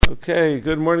Okay,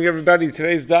 good morning everybody.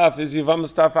 Today's daf is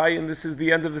Yevamos daf and this is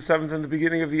the end of the 7th and the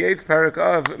beginning of the 8th parak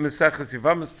of Meseches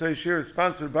Yevamos. Today's shir is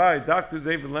sponsored by Dr.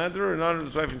 David Landerer in honor of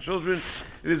his wife and children.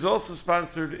 It is also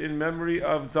sponsored in memory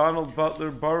of Donald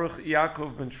Butler Baruch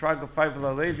Yaakov Ben Shraga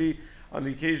Feivel Levi on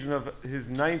the occasion of his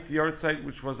 9th yahrzeit,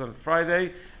 which was on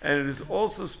Friday, and it is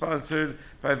also sponsored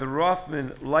by the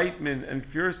Rothman, Lightman, and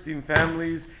Feuerstein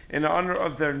families in honor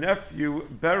of their nephew,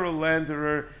 Beryl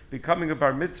Landerer, becoming a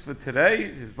bar mitzvah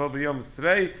today. His Bo B'Yom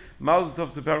today. Mazel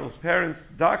tov to Beryl's parents,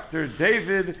 Dr.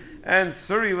 David and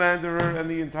Suri Landerer, and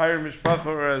the entire mishpacha,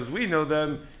 or as we know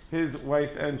them, his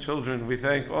wife and children. We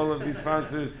thank all of these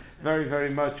sponsors very, very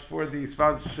much for the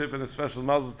sponsorship, and a special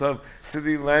mazel tov to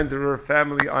the Landerer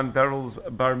family on Beryl's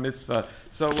bar mitzvah.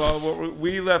 So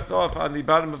we left off on the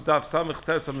bottom of Daf Samech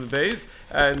Tes on the base,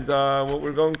 and what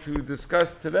we're going to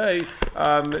discuss today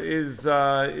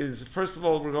is first of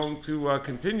all we're going to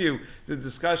continue the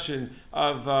discussion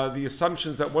of the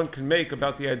assumptions that one can make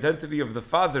about the identity of the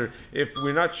father if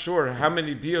we're not sure how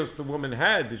many bios the woman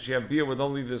had. Did she have bio with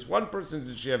only this one person?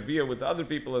 Did she have bio with other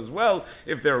people as well?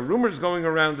 If there are rumors going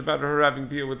around about her having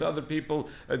bio with other people,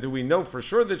 do we know for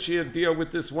sure that she had bio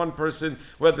with this one person?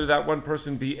 Whether that one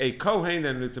person be a Kohen,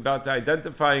 and it's about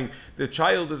identifying the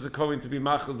child as a Kohen to be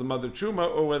Machal, the mother Truma,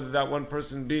 or whether that one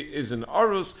person is an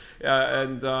Arus,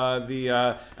 and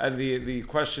the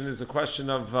question is a question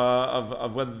of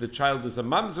whether the child is a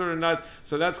mamzer or not.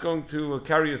 So that's going to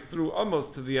carry us through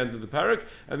almost to the end of the parak,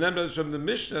 and then from the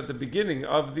Mishnah at the beginning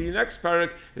of the next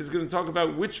parak is going to talk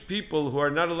about which people who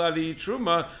are not allowed to eat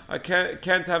truma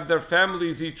can't have their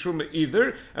families eat truma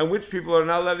either, and which people are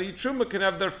not allowed to eat truma can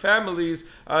have their families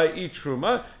eat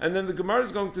truma. And then the Gemara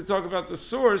is going to talk about the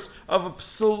source of a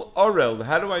Pesul Arel.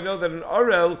 How do I know that an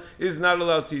Arel is not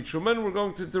allowed to eat truma? And we're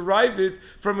going to derive it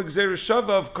from a Gzeir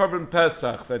Shava of Korban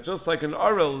Pesach, that just like an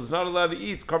Arel is not allowed to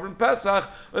eat Korban Pesach,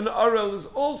 an Arel is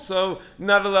also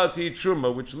not allowed to eat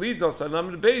truma, which leads us on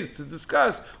Amud Beis to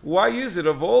discuss why is it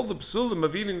of all the Pesulim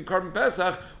of eating Korban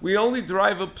Pesach, we only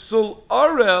derive a Pesul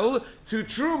Arel to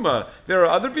truma. There are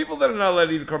other people that are not allowed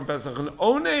to eat a Korban Pesach. An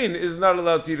Onain is not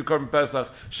allowed to eat a Korban Pesach.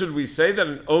 Should we say that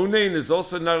an Onain is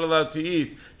also not allowed to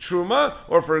eat truma?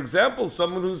 Or, for example,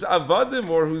 someone who's avadim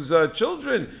or whose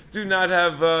children do not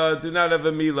have a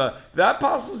milah, that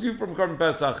passes you from Korban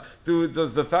Pesach.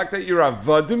 Does the fact that your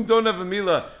avadim don't have a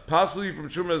milah passel you from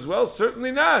truma as well?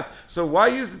 Certainly not. So why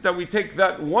is it that we take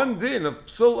that one din of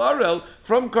Pesul Arel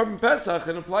from Korban Pesach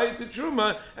and apply it to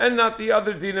truma and not the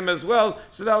other dinim as well?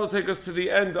 So that will take us to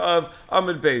the end of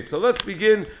Amud Beis. So let's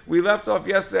begin. We left off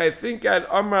yesterday, I think, at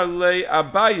Amar Le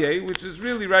Abaye, which is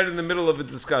really right in the middle of a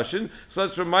discussion. So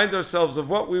let's remind ourselves of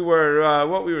what we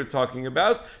were talking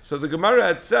about. So the Gemara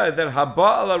had said that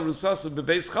Haba ala Rusasu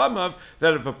bebeis chamav,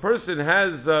 that if a person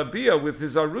has bia with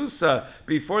his arusa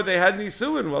before they had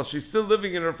nisuin while she's still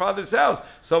living in her father's house.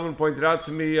 Someone pointed out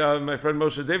to me, my friend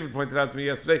Moshe David pointed out to me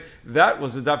yesterday, that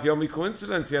was a Daf Yomi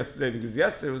coincidence yesterday, because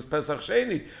yesterday was Pesach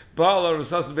Sheni.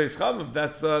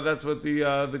 That's what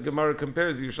the Gemara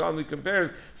compares, the Yerushalmi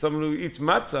compares someone who eats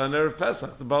matzah on Erev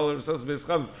Pesach to Baal Rasas Beis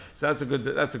Chamav. So that's a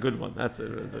good one. That's a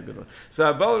good one.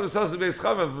 So Baal Rasas Beis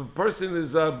Chamav, if a person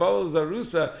is Baal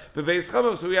Zarusa Beis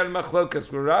Chamav, so we had a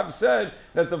machlokas where Rav said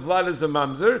that the vlad is a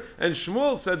mamzer, and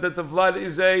Shmuel said that the vlad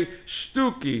is a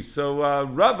shtuki. So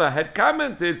Rava had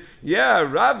commented, yeah,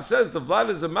 Rav says the vlad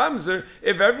is a mamzer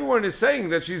if everyone is saying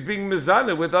that she's being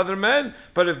mizana with other men,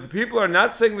 but if the people are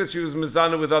not saying that she was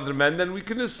mizana with other men, then we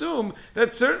can assume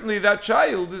that certainly that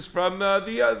child is from her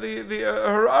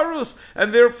arus,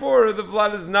 and therefore the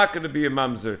vlad is not going to be a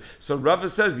mamzer. So Rava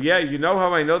says, yeah, you know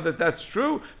how I know that that's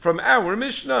true? From our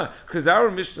Mishnah, because our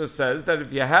Mishnah says that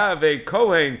if you have a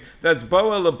Kohen that's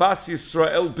Boel Abbas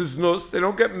Yisrael Biznus, they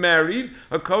don't get married,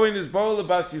 a Kohen is Boel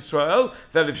Abbas Yisrael,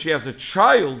 that if she has a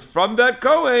child from that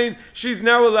Kohen, she's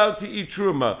now allowed to eat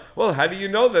truma. Well, how do you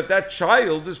know that that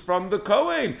child is from the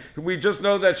Kohen? We just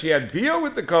know that she had bia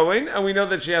with the Kohen, and we know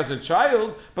that she has a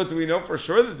child, but do we know for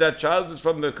sure that that child is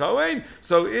from the Kohen?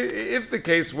 So if the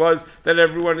case was that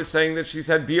everyone is saying that she's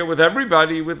had bia with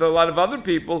everybody, with a lot of other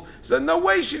people, so no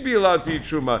way she'd be allowed to eat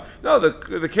truma. No,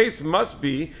 the case must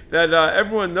be that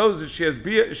everyone knows that she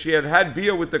had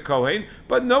bia with the Kohen,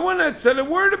 but no one had said a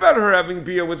word about her having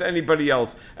bia with anybody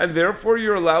else, and therefore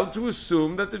you're allowed to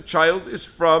assume that the child is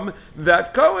from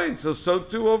that Kohen. So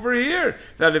too over here,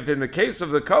 that if in the case of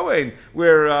the Kohen,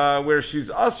 where she's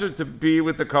usher to be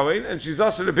with the Kohen, and she's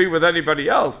usher to be with anybody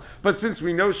else, but since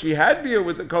we know she had bia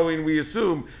with the Kohen, we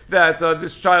assume that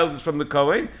this child is from the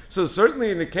Kohen. So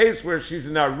certainly in the case where she's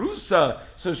an Arusa,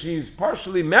 so she's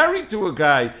partially married to a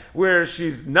guy, where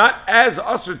she's not as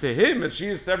usher to him, him as she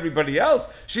is to everybody else.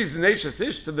 She's an Eishes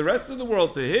Ish to the rest of the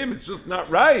world. To him, it's just not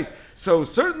right. So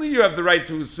certainly you have the right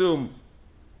to assume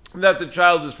that the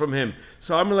child is from him.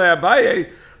 So Amalei Abaye,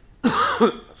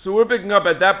 so we're picking up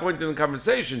at that point in the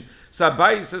conversation. So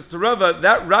Abaye says to Rava,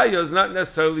 that raya is not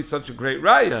necessarily such a great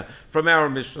raya from our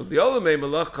Mishnah.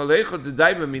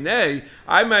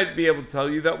 I might be able to tell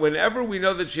you that whenever we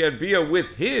know that she had bia with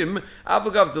him,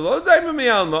 even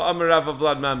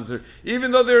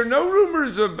though there are no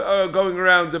rumors of going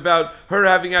around about her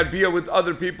having had bia with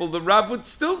other people, the Rav would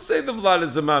still say the vlad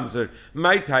is a mamzer.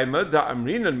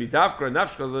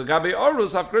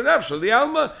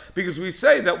 Because we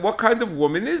say that what kind of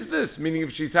woman is this? Meaning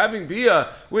if she's having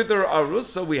bia with her arus,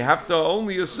 so we have to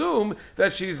only assume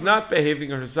that she's not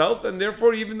behaving herself, and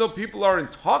therefore even though people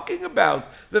aren't talking about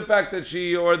the fact that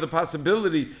she, or the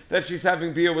possibility that she's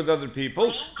having bia with other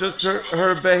people, just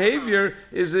her behavior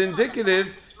is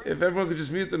indicative. If everyone could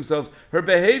just mute themselves, her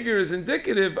behavior is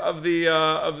indicative of the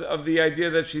idea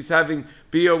that she's having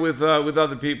bia with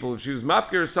other people. If she was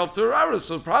mafker herself to her aras,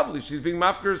 so probably she's being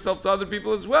mafker herself to other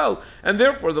people as well, and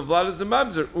therefore the vlad is a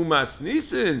mamzer. Umas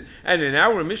nisin, and in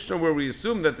our Mishnah where we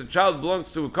assume that the child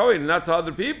belongs to a kohen and not to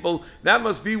other people, that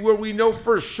must be where we know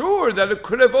for sure that it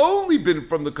could have only been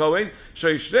from the kohen.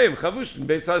 Because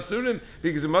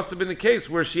it must have been a case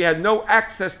where she had no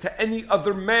access to any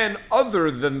other man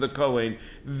other than the kohen.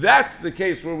 That's the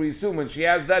case where we assume when she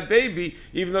has that baby,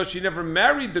 even though she never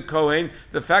married the Kohen,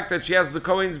 the fact that she has the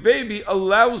Kohen's baby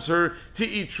allows her to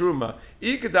eat Terumah.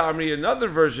 Ikadamri, another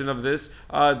version of this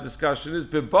discussion is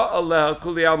that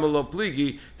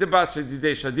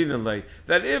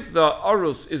if the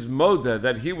arus is moda,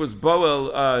 that he was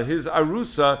boel his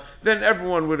arusa, then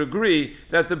everyone would agree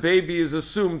that the baby is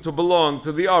assumed to belong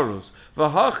to the arus.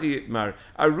 V'hachi itmar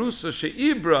arusa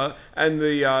sheibra, and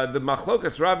the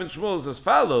machlokas Rav and Shmuel is as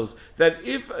follows: that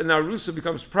if an arusa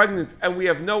becomes pregnant and we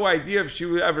have no idea if she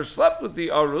ever slept with the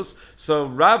arus, so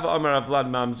Rav Amar Avlad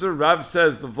Mamzer, Rav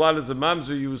says the vlad is a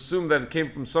mamzer, you assume that it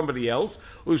came from somebody else.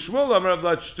 Ushmuel Amar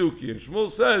Avlad Shtuki, and Shmuel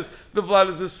says the vlad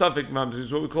is a suffix mamzer,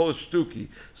 is what we call a shtuki.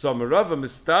 So Amarava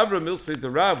Mistavra Milsei to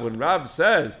Rav, when Rav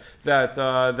says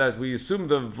that we assume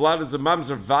the vlad is a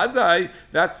mamzer vadai,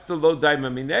 that's the lo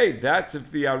daima minei. That's if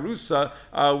the arusa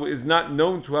is not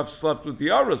known to have slept with the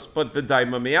arus, but the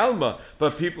daima mialma.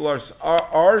 But people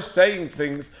are saying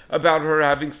things about her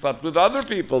having slept with other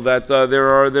people. That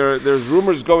there's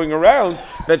rumors going around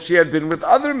that she had been with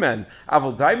other men.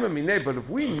 Aval daima minei. But if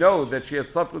we know that she had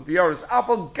slept with the arus,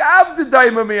 aval gav the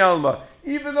daima mialma,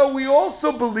 even though we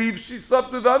also believe she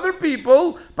slept with other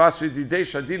people,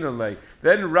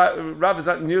 then Rav is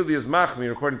not nearly as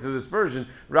machmir according to this version.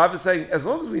 Rav is saying, as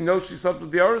long as we know she slept with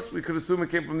the Aris, we could assume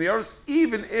it came from the Aris,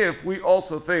 even if we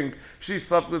also think she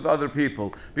slept with other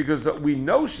people. Because we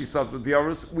know she slept with the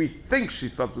Aris, we think she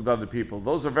slept with other people.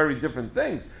 Those are very different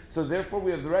things. So therefore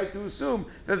we have the right to assume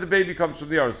that the baby comes from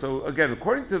the Aris. So again,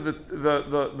 according to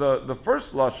the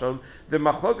first Lashon, the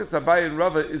Machlokas Abaye and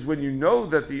Rava is when you know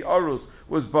that the Arus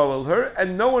was boel her,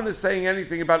 and no one is saying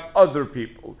anything about other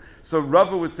people. So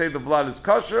Rava would say the vlad is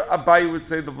kosher, Abaye would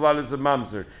say the vlad is a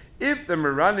mamzer. If the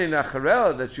Mirani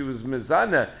Nacharel, that she was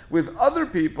mizana with other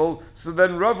people, so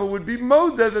then Rava would be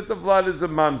moda that the vlad is a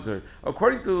mamzer.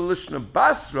 According to the Lishna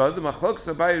Basra, the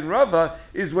Machlokas Abaye and Rava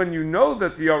is when you know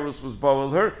that the Arus was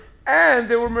boel her, and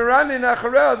they were Mirani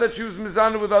Nacharel, that she was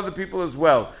mizana with other people as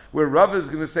well. Where Rava is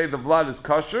going to say the vlad is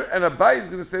kosher, and Abaye is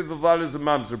going to say the vlad is a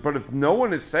mamzer. But if no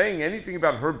one is saying anything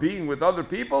about her being with other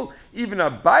people, even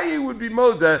Abaye would be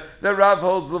moda that Rav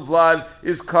holds the vlad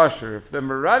is kosher. If the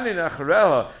Mirani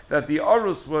Nacharel, that the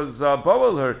arus was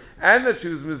boel her, and that she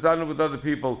was mizana with other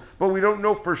people, but we don't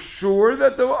know for sure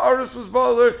that the arus was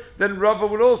boel her, then Rava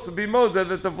would also be moda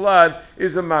that the vlad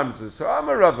is a mamzer. So I'm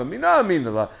a Rava, mina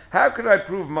aminala. How can I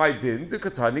prove my din? The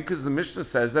Katani, because the Mishnah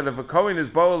says that if a Kohen is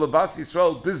boel abas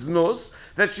Yisrael biznus,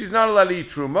 that she's not allowed to eat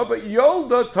truma, but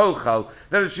yolda tochal,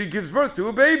 that if she gives birth to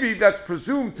a baby, that's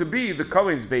presumed to be the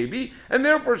Kohen's baby, and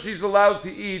therefore she's allowed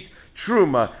to eat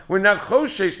truma. We're not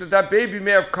choshesh that baby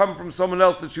may have come from someone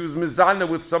else, that she was mizana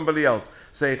with somebody else.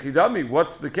 Say chidami,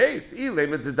 what's the case?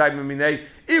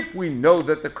 If we know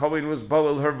that the Kohen was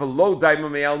boel her velo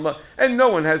daima me'alma, and no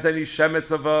one has any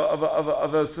shemets of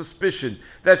a suspicion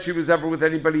that she was ever with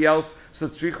anybody else, so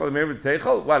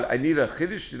well, I need a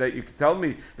chiddush that you can tell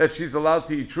me that she's allowed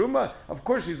to eat truma. Of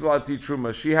course she's allowed to eat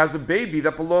truma. She has a baby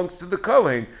that belongs to the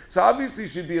Kohen, so obviously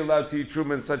she'd be allowed to eat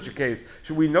truma in such a case.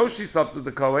 So we know she slept with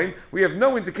the Kohen, we have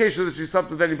no indication that she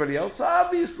slept with anybody else. So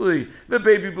obviously, the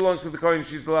baby belongs to the Kohen,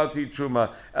 she's allowed to eat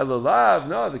Truma. Elulav,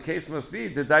 no, the case must be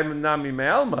the Daimon Nami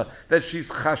Me'alma, that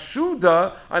she's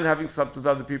chashuda on having slept with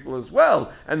other people as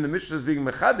well. And the Mishnah is being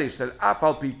mechadesh, that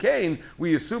Afal Pikain,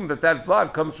 we assume that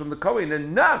Vlad comes from the Kohen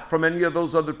and not from any of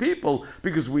those other people,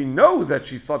 because we know that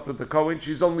she slept with the Kohen,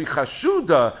 she's only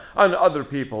chashuda on other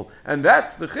people. And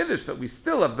that's the chiddush, that we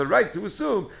still have the right to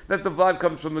assume that the Vlad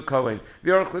comes from the Kohen.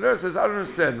 The Aruch LaNer says, I don't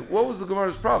understand, what was the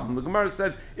Gemara's problem? The Gemara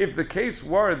said, if the case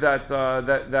were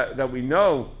that we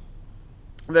know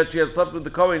that she had slept with the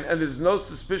Kohen, and there's no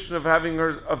suspicion of having her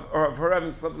of her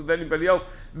having slept with anybody else,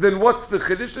 then what's the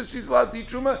chiddush that she's allowed to eat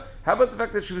truma? How about the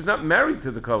fact that she was not married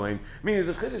to the Kohen? Meaning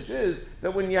the chiddush is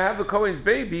that when you have the Kohen's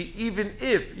baby, even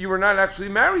if you were not actually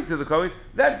married to the Kohen,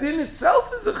 that din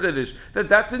itself is a chiddush.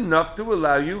 That's enough to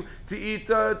allow you to eat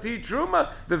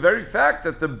truma. The very fact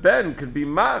that the ben could be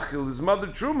machil his mother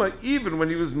truma even when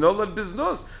he was nolad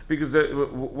biznus, because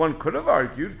one could have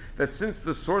argued that since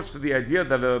the source for the idea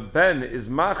that a ben is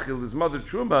machil his mother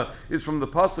truma is from the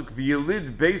pasuk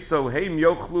v'yilid beiso heim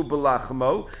yochlu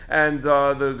belachmo, and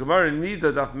the Gemara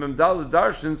Nida daf memdal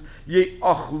darshans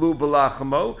ye'achlu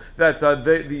belachmo, that the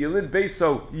yilid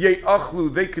beiso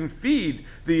ye'achlu, they can feed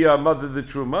the mother the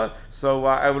truma. So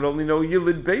I would only know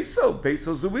yilid beiso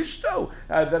zawishto,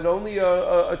 that only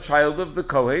a child of the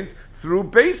Kohen's through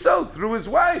Beso, through his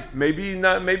wife, maybe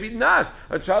not,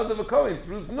 a child of a Kohen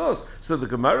through Znus. So the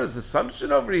Gemara's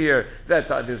assumption over here that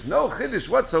there's no chiddush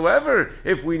whatsoever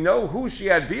if we know who she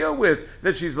had bia with,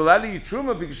 that she's allowed to eat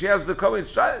truma because she has the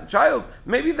Kohen's child.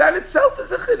 Maybe that itself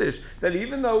is a chiddush, that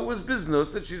even though it was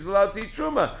biznus, that she's allowed to eat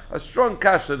truma. A strong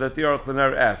kasha that the Aruch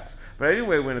LaNer asks. But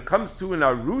anyway, when it comes to an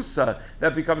arusa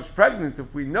that becomes pregnant,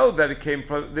 if we know that it came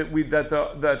from that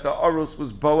the arus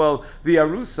was boel the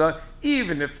arusa,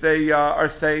 even if they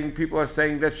people are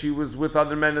saying that she was with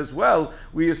other men as well,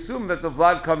 we assume that the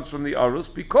vlad comes from the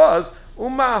arus because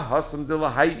Uma hasam de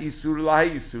lahai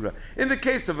isura. In the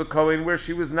case of a Kohen where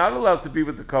she was not allowed to be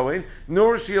with the Kohen,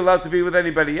 nor is she allowed to be with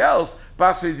anybody else,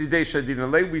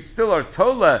 we still are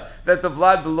tola that the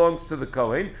Vlad belongs to the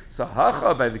Kohen. So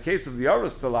hacha, by the case of the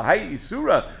Arus, to lahai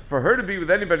isura, for her to be with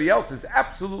anybody else is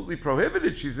absolutely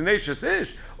prohibited. She's an Eshes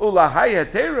Ish. Ulahai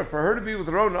hetera, for her to be with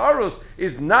her own Arus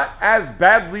is not as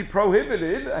badly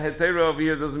prohibited. Hetera over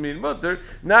here doesn't mean mutter,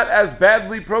 not as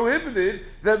badly prohibited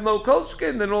than lo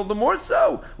kolshkin, then all the more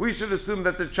so. We should assume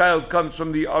that the child comes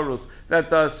from the arus. That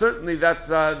certainly that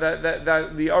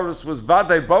the arus was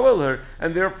vaday boel her,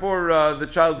 and therefore the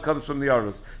child comes from the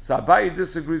arus. So Abaye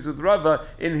disagrees with Rava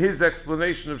in his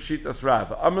explanation of Shitas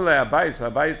Rava. Amalei Abaye,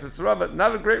 so Abaye says Rava,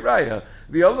 not a great raya.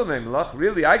 The Olamei Melach,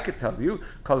 really, I could tell you,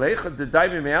 Kalecha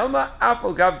dedaimi me'alma,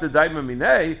 afal gav dedaima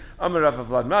minei, Amar Rav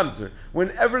Vlad Mamzer.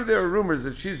 Whenever there are rumors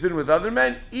that she's been with other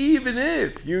men, even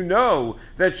if you know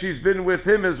that she's been with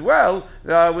him as well,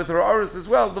 with her arus as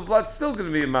well, the Vlad's still going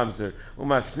to be a mamzer.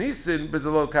 Umasnisin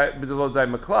b'delo dai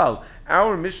maklal.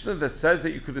 Our Mishnah that says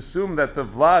that you could assume that the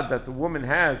Vlad that the woman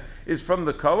has is from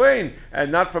the Kohen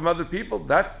and not from other people,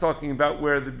 that's talking about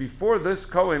where before this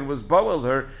Kohen was boel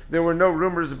her, there were no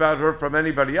rumors about her from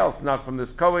anybody else, not from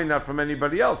this Kohen, not from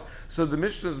anybody else. So the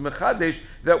Mishnah is mechadesh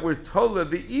that we're tola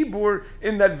the ibur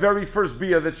in that very first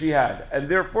bia that she had, and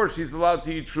therefore she's allowed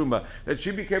to eat truma. That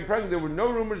she became pregnant, there were no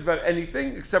rumors about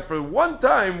anything except for one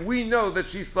time we know that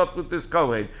she slept with this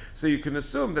Kohen. So you can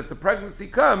assume that the pregnancy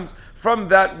comes from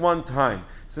that one time.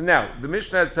 So now, the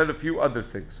Mishnah had said a few other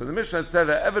things. So the Mishnah had said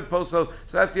Eved Posel,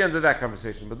 so that's the end of that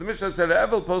conversation. But the Mishnah had said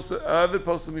Eved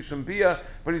Posel Mishum Bia,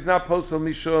 but he's not Posel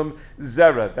Mishum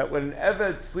Zera. That when an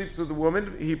Eved sleeps with a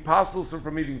woman, he posels her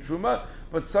from eating Truma,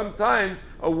 but sometimes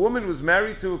a woman was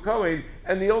married to a Kohen,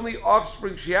 and the only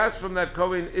offspring she has from that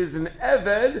Kohen is an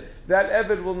Eved, that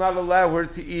Eved will not allow her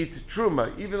to eat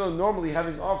Truma. Even though normally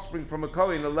having offspring from a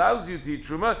Kohen allows you to eat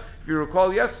Truma, if you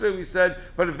recall yesterday we said,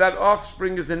 but if that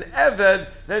offspring is an Eved,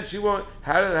 then she won't.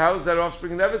 How is that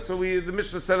offspring an Eved? So the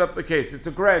Mishnah set up the case. It's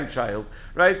a grandchild,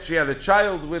 right? She had a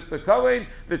child with the Kohen.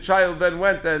 The child then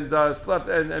went and slept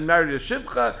and married a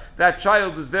Shivcha. That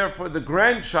child is therefore, the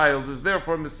grandchild is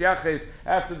therefore Misyaches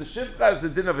after the Shivcha as the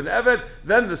din of an Eved.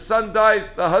 Then the son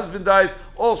dies, the husband dies.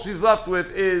 All she's left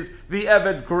with is the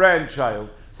Eved grandchild.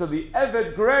 So the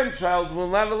Eved grandchild will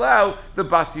not allow the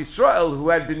Bas Yisrael, who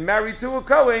had been married to a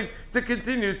Kohen, to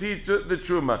continue to eat the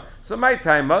Truma. So my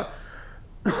timer,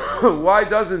 why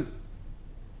doesn't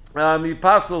he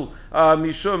passel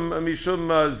mishum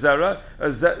zera,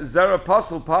 zera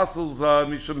pasul pasuls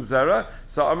mishum zera.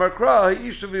 So Amar Kra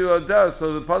Isha v'Yolada.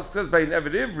 So the pasuk says by an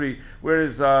Eved Ivri,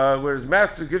 whereas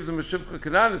master gives him a shivcha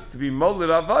kananis to be molid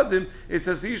avadim. It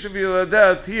says Isha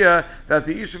v'Yolada tia, that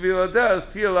the Isha v'Yolada is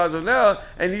tia ladonel,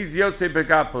 and he's yotze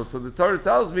begapo. So the Torah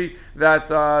tells me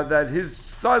that his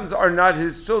sons are not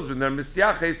his children; they're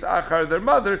misyaches achar their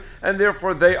mother, and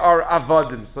therefore they are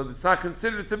avadim. So it's not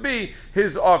considered to be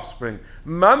his offspring.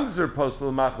 Mamzer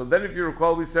posel machal. Then, if you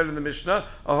recall, we said in the Mishnah,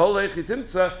 a whole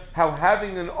echitimtza, how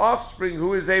having an offspring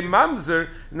who is a mamzer,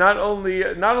 not only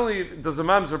does a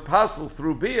mamzer passel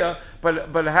through bia,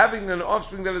 but having an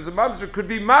offspring that is a mamzer could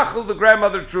be machal the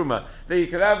grandmother truma. That you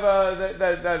could have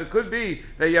that it could be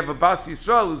that you have a bas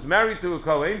Yisrael who's married to a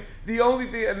kohen. The only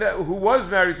thing, who was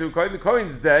married to a kohen, the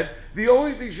kohen's dead. The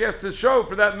only thing she has to show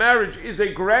for that marriage is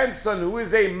a grandson who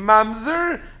is a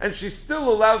mamzer, and she's still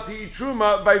allowed to eat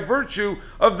truma by virtue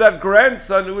of that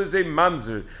grandson who is a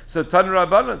mamzer. So Tan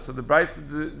Rabbanan, so the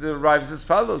Brisa derives as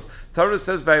follows. Torah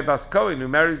says by a bas kohen who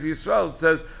marries Yisrael, it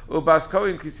says ubas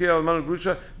kohen kisiyah alman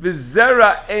grusha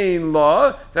v'zera ein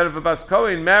law, that if a bas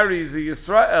kohen marries a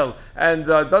Yisrael and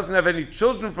doesn't have any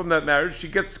children from that marriage, she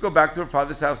gets to go back to her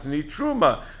father's house and eat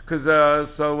truma. Because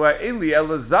ainli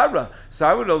elazara. So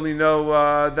I would only know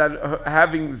that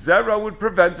having zera would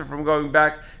prevent her from going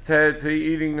back to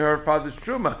eating her father's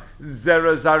truma.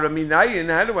 Zera zara minayin.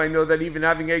 How do I know that even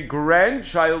having a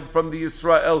grandchild from the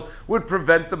Yisrael would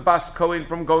prevent the bas kohen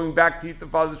from going back to eat the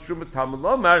father's truma? Talmud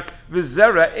lomar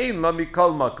v'zera ein la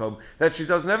mikol makom. That she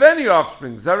doesn't have any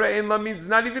offspring. Zera ein la means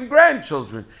not even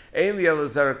grandchildren. Ainli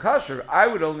elazara kasher. I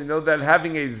would only know that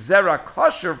having a zera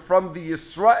kasher from the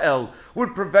Yisrael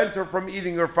would prevent her from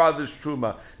eating her father's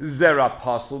truma. Zera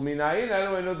pasul minayin. How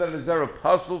do I know that a zera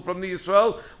pasul from the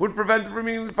Yisrael would prevent her from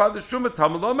eating the father's truma?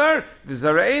 Talmud omer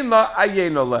v'zera ein la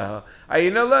ayin oleha.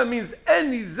 Ayin oleha means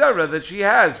any zera that she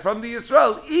has from the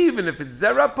Yisrael, even if it's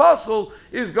zera pasul,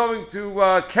 is going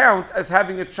to count as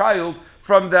having a child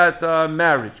from that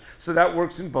marriage. So that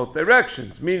works in both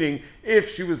directions. Meaning,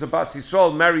 if she was a bas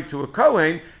Yisrael married to a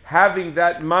kohen, having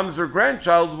that mamzer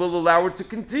grandchild will allow her to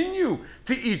continue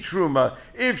to eat truma.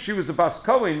 If she was a bas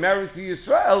kohen married to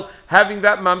Yisrael, having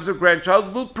that mamzer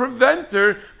grandchild will prevent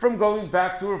her from going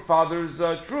back to her father's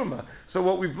truma. So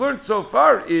what we've learned so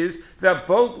far is that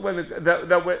both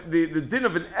the din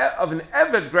of an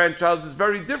eved grandchild is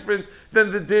very different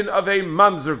than the din of a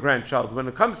mamzer grandchild. When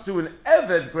it comes to an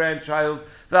eved grandchild,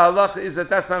 the halacha is that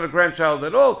that's not a grandchild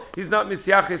at all. He's not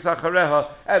misyaches achareha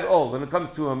at all. When it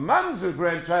comes to a mamzer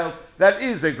grandchild, that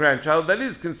is a grandchild, that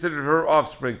is considered her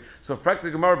offspring. So, frak the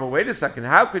Gemara, but wait a second,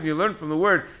 how can you learn from the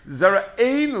word zera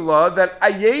ein la that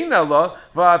ayin Allah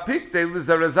va'apikte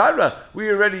l'zera zara? We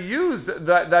already used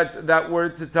that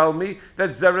word to tell me that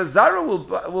zera zara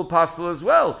will pastel as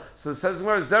well. So it says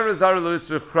zera zara lo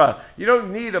yisrachra. You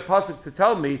don't need a pasuk to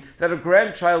tell me that a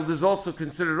grandchild is also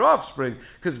considered offspring,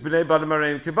 because b'nei banim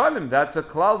areim kibanim. That's a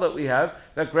klal that we have,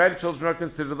 that grandchildren are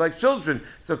considered like children.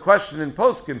 It's a question in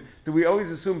poskim. Do we always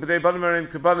assume b'nei banim areim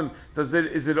kibanim?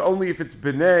 Is it only if it's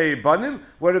b'nei banim?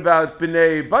 What about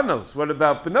b'nei banos? What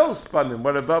about banos banim?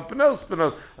 What about banos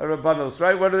banos or banos?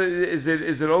 Right? Is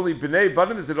it only b'nei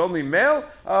banim? Is it only male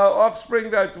offspring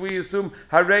that we assume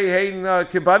harei hein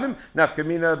kibanim?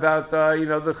 Nafkamina about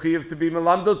the chiyuv to be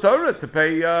melamdo Torah, to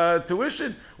pay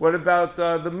tuition. What about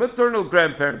the maternal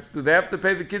grandparents? Do they have to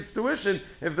pay the kids tuition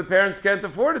if the parents can't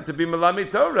afford it, to be melami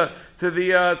Torah to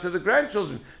the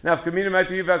grandchildren? Now, if Kamina might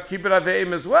be about kibbut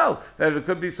aveim as well, that it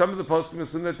could be some of the poskim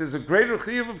assume that there's a greater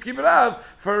chiyuv of kibbut av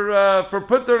for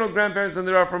paternal grandparents than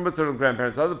there are for maternal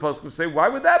grandparents. Other poskim say, why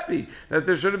would that be? That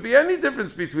there shouldn't be any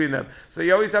difference between them. So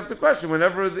you always have to question,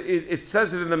 whenever it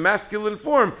says it in the masculine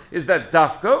form, is that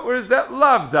dafka or is that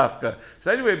lav dafka?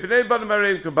 So anyway, b'nei banim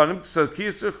areim kabanim, so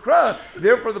kiyas uchra,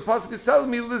 therefore the pasuk is telling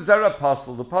me zera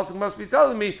pasul. The pasuk must be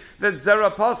telling me that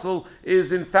zera pasul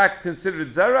is in fact considered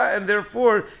zera, and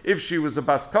therefore, if she was a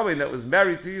bas kohen that was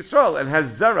married to Yisrael and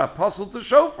has zera pasul to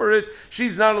show for it,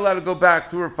 she's not allowed to go back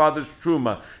to her father's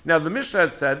truma. Now, the Mishnah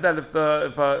had said that if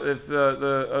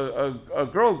a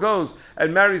girl goes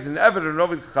and marries an eved or an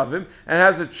ovid chavim and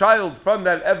has a child from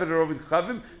that eved or ovid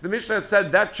chavim, the Mishnah had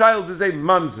said that child is a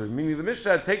mamzer, meaning the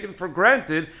Mishnah had taken for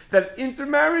granted that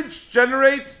intermarriage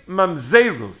generates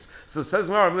mamzerus. So it says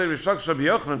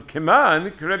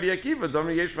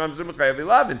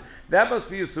that must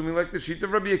be assuming like the sheet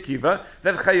of Rabbi Akiva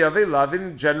that chayav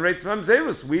lavin generates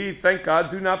mamzerus. we, thank God,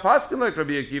 do not paskin like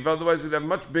Rabbi Akiva, otherwise we'd have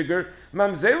much bigger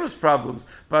mamzerus problems.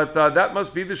 But that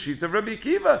must be the sheet of Rabbi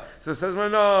Akiva. So it says, well,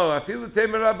 no, I feel the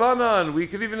Temer Rabbanan. We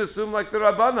could even assume like the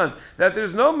Rabbanan, that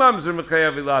there's no mamzer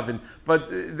mechayav ilavin. But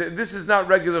this is not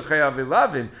regular chayav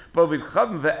ilavin. But with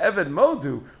chavim ve'eved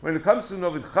modu, when it comes to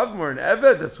novid chavim or an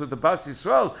eved, that's with the Bas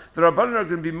Yisrael, the Rabbanan are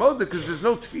going to be modu because there's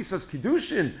no tfisas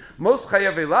kiddushin. Most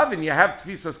chayav ilavin, you have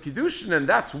tfisas kiddushin, and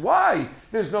that's why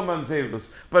there's no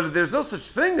mamzerus. But there's no such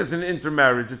thing as an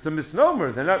intermarriage. It's a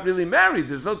misnomer. They're not really married.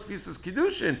 There's no tfisas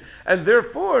kiddushin, and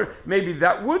therefore maybe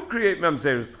that would create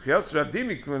mamzerus.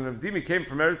 When Rav Dimi came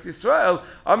from Eretz Yisrael,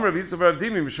 Amar Rav Yitzchak Rav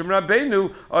Dimi Mishum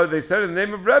Rabbeinu, they said in the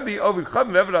name of Rabbi, Ovid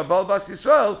Chavim Eved Abal Bas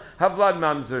Yisrael Havlad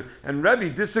Mamzer, and Rabbi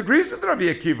disagrees with Rabbi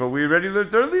Akiva. We already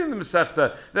learned earlier in the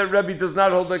Masechta that Rabbi does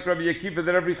not hold like Rabbi Akiva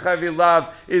that every Chavi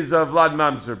Lav is Vlad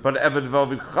Mamzer, but Eved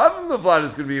Ovid Chavim the Vlad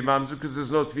is going to be a Mamzer because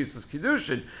there's no Tfisas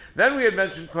Kiddushin. Then we had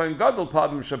mentioned Kohen Gadol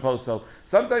Padim Shaposel.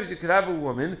 Sometimes you could have a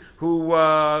woman who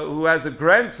has a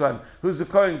grandson who's a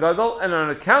Kohen Gadol, and on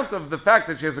account of the fact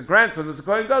that she has a grandson who's a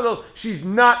Kohen Gadol, she's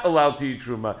not allowed to eat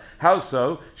Truma. How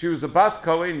so? She was a Bas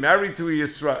Kohen married to a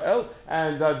Yisrael,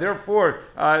 and therefore,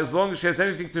 as long as she has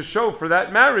anything to show for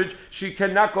that marriage, she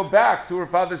cannot go back to her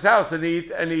father's house and eat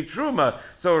Truma.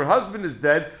 So her husband is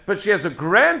dead, but she has a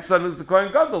grandson who's the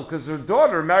Kohen Gadol, because her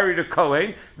daughter married a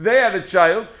Kohen, they had a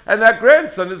child, and that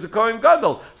grandson is a Kohen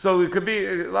Gadol. So it could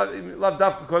be Lav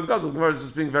Dafka Kohen Gadol. Gemara is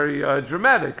just being very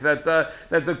dramatic that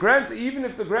the grandson, even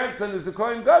if the grandson is a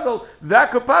Kohen Gadol,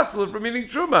 that could possibly from eating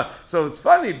Truma. So it's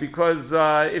funny because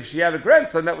if she had a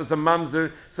grandson that was a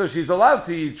mamzer, so she's allowed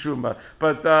to eat Truma.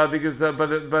 But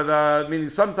meaning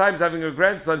sometimes having a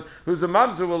grandson who's a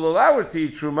mamzer will allow her to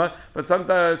eat Truma, but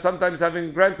sometimes having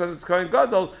a grandson that's Kohen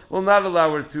Gadol will not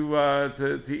allow her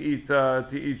to eat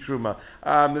Truma.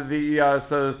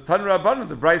 So Tan Rabbanan,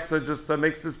 the Brisa just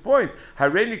makes this point.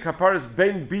 Hareini kaparas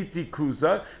ben biti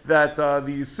kuza, that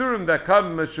the yisurim that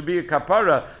come should be a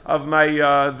kapara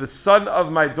of the son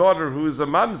of my daughter who is a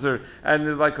mamzer,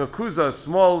 and like a kuza, a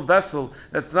small vessel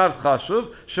that's not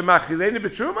chashuv, shemachileni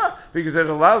b'truma, because it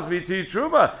allows me to eat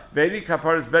truma. Veini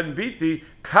kaparas ben biti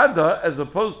kada, as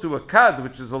opposed to a kad,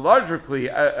 which is a larger kli,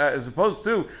 as opposed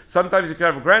to sometimes you can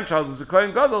have a grandchild who's a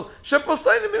kohen gadol,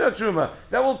 sheposayim min truma,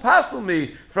 that will passel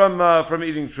me from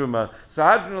eating truma. So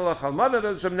hadron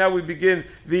alach. Now we begin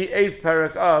the 8th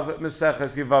parak of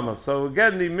Maseches Yevamos. So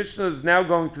again, the Mishnah is now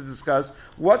going to discuss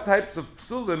what types of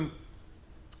psulim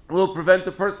will prevent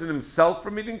the person himself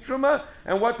from eating truma,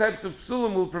 and what types of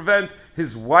psulim will prevent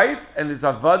his wife and his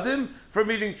avadim from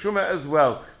eating truma as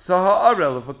well. So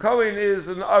Arel, if a Kohen is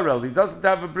an Arel, he doesn't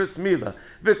have a bris milah,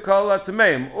 v'kol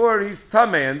atameim, or he's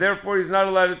tamei, and therefore he's not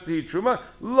allowed to eat truma,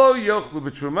 lo yochlu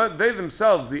b'truma, they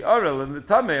themselves, the Arel and the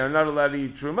tamei, are not allowed to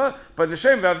eat truma, but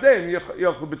Neshem v'avdeim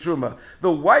yochlu b'truma.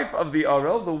 The wife of the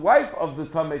Arel, the wife of the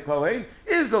tamei Kohen,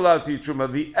 is allowed to eat truma.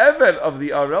 The eved of the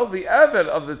Arel, the eved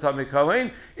of the tamei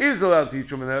Kohen, is allowed to eat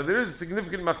truma. Now there is a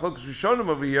significant machlokus rishonim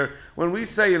over here. When we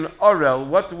say an Arel,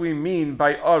 what do we mean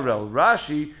by Arel?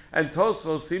 Rashi and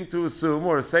Tosfos seem to assume,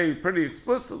 or say pretty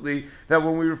explicitly, that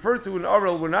when we refer to an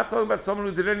Arel, we're not talking about someone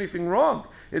who did anything wrong.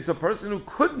 It's a person who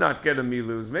could not get a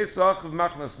milah. Meisach of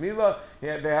machnas milah. They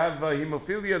have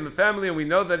hemophilia in the family, and we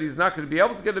know that he's not going to be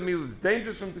able to get a milah. It's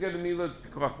dangerous for him to get a milah. It's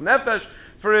pikuach nefesh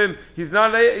for him. He's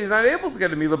not able to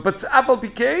get a milah. But Tzafal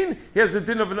Pikein, he has a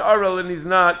din of an Arel, and he's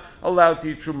not allowed to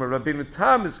eat truma. Rabbeinu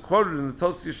Tam is quoted in the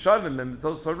Tos Yeshanim and the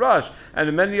Tos Harash and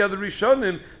in many other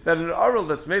Rishonim that an Arel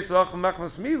that's Meisach and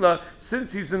Machnas Milah,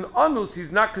 since he's an Anus,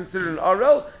 he's not considered an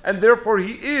Arel, and therefore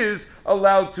he is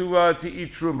allowed to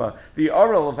eat truma. The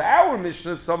Arel of our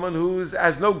Mishnah is someone who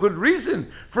has no good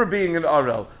reason for being an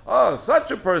Arel. Oh,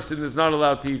 such a person is not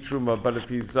allowed to eat truma. But if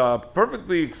he's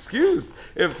perfectly excused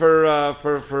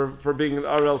for being an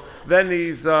Arel, then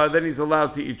he's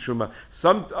allowed to eat truma.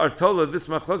 Some are told this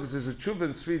machlokes is a tshuva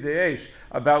in Sri Deyesh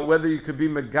about whether you could be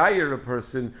megayer a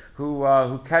person who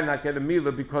cannot get a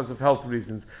milah because of health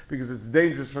reasons, because it's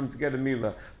dangerous for him to get a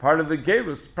milah. Part of the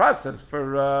gerus process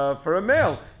for a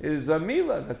male is a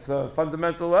milah. That's a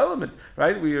fundamental element,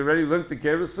 right? We already learned the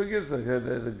gerus sugyas.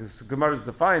 The Gemara is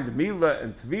defined milah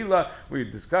and tvila. We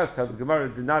discussed how the Gemara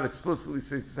did not explicitly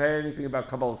say anything about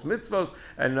kabbalas mitzvos,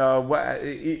 and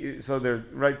so there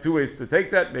are two ways to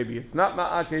take that. Maybe it's not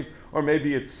ma'akev, or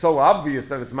maybe it's so obvious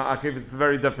that it's ma'akev. It's the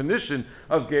very definition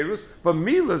of gerus, but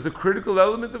mila is a critical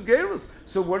element of gerus.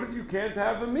 So what if you can't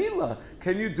have a mila?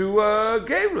 Can you do a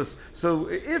gerus? So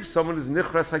if someone is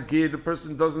nichras hagid, a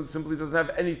person simply doesn't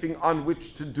have anything on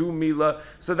which to do mila,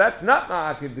 so that's not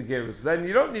ma'akiv the gerus. Then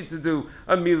you don't need to do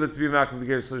a mila to be ma'akiv the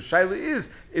gerus. So shaila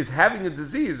is having a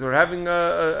disease or having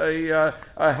a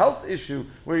health issue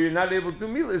where you're not able to do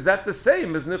mila. Is that the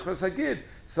same as nichras hagid?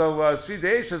 So Sri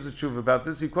Deish has a tshuva about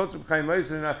this. He quotes from Chaim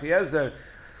Meiser and Achiezer,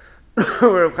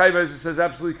 where Chaim Meiser says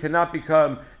absolutely cannot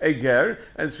become a ger,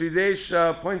 and Sri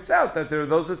Deish points out that there are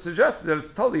those that suggest that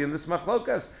it's totally in this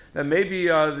machlokas, that maybe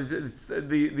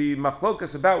the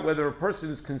machlokas about whether a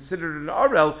person is considered an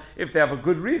Arel if they have a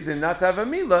good reason not to have a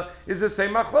Mila is the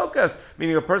same machlokas,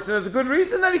 meaning a person has a good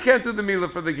reason that he can't do the Mila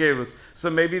for the gerus. So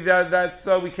maybe that's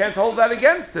we can't hold that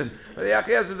against him. But the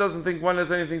Achiezer doesn't think one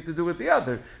has anything to do with the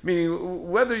other,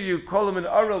 meaning whether you call him an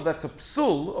Arel that's a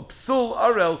psul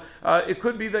Arel, it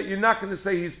could be that you're not going to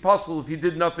say he's possible if he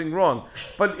did nothing wrong.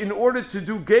 But in order to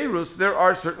do gerus, there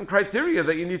are certain criteria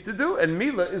that you need to do, and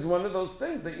Mila is one of those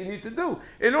things that you need to do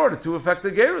in order to affect a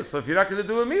gerus. So if you're not going to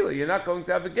do a Mila, you're not going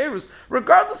to have a gerus,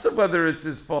 regardless of whether it's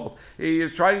his fault. You're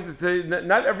trying to say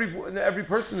not every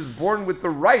person is born with the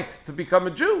right to become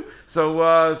a Jew.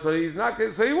 So he's not.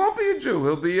 So he won't be a Jew.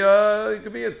 He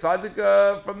could be a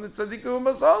tzaddik from the tzaddikim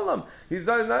u'masalam. He's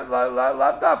not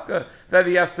lavdafka that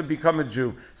he has to become a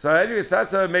Jew. So anyways,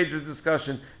 that's a major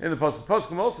discussion in the Pesul.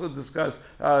 Poskim also discuss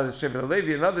Shevet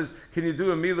Levi and others. Can you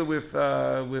do a Mila with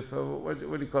what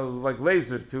do you call it, like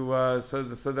laser to so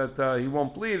that he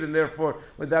won't bleed, and therefore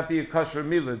would that be a kosher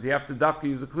Mila? Do you have to dafka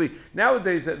use a kli?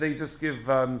 Nowadays they just give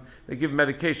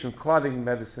medication, clotting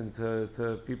medicine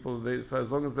to people. So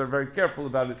as long as they're very careful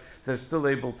about it, they're still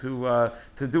able to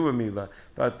do a Mila.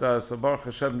 But so Baruch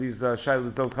Hashem, these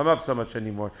shilas don't come up so much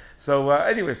anymore. So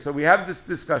anyway, so we have this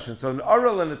discussion. So an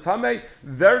Arel and a Tameh,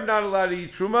 they're not allowed to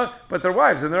eat truma, but their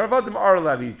wives and their avadim are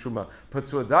allowed to eat truma.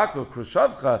 Patzuadak or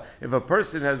krushavcha, if a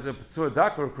person has a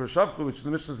patzuadak or krushavcha, which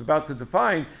the Mishnah is about to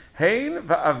define, hein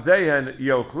va'avdeihen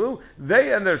yochlu,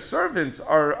 they and their servants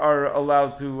are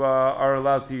allowed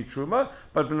to eat truma,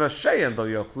 but v'nasheyen lo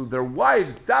yochlu, their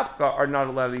wives dafka are not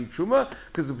allowed to eat truma,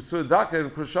 because the patzuadak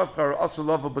and krushavcha are also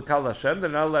lava b'kal Hashem. They're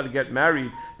not allowed to get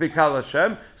married b'kal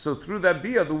Hashem. So through that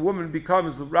bia, the woman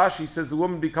becomes, Rashi says, the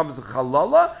woman becomes a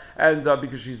chalala, and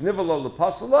because she's nivala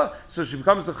lepasala, so she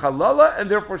becomes a chalala,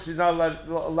 and therefore she's not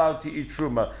allowed to eat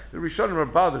truma. The Rishonim are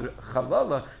bothered.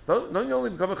 Chalala, don't you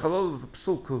only become a chalala with a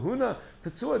psul kahuna?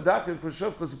 Petzuadak and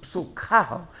Peshavcha is a psul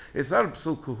kahal. It's not a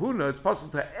psul kahuna. It's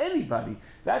possible to anybody.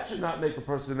 That should not make a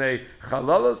person a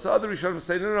chalala. So other Rishonim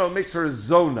say, no, it makes her a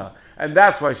zona, and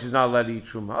that's why she's not allowed to eat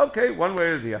truma. Okay, one way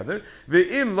or the other.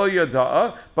 Ve'im lo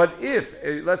yada'a. But if,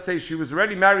 let's say, she was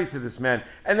already married to this man,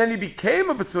 and then he became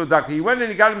a petzuadak, he went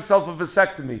and he got himself a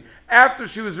vasectomy after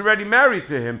she was already married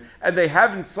to him, and they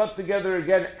haven't slept together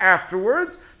again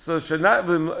afterwards. So but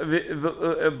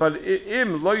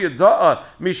im lo yada'a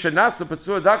mishanasa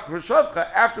petzuadak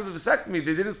Peshavcha, after the vasectomy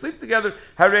they didn't sleep together.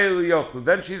 Arel yochlu.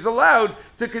 Then she's allowed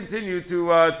to continue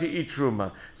to eat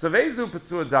truma. So vezu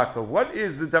petzuadaka. What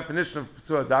is the definition of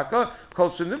petzuadaka? Kol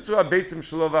shenivtzu abeitzim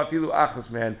shalov afilu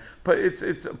achas man. But it's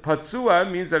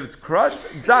patsua means that it's crushed.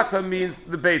 Daka means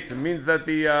the beitzim, means that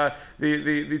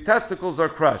the testicles are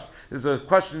crushed. There's a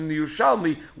question in the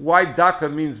Yerushalmi why daka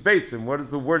means beitzim. What is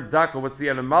the word daka? What's the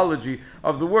etymology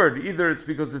of the word? Either it's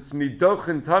because it's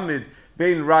nidochin tamid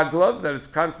bein raglav, that it's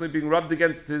constantly being rubbed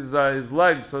against his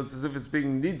legs, so it's as if it's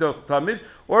being nidoch tamid,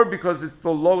 or because it's the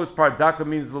lowest part. Daka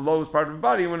means the lowest part of the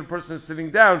body, and when a person is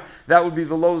sitting down, that would be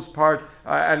the lowest part,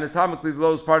 anatomically the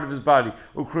lowest part of his body.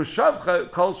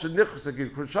 Ukrushavcha kol shenichus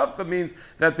agid. Krushavcha means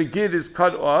that the gid is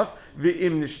cut off.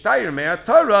 V'im nishtayir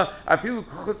me'atara afilu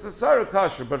kuchasasara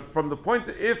kasher. But from the point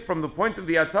of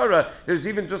the atara, there's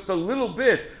even just a little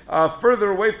bit further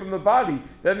away from the body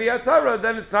than the atara,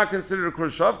 then it's not considered a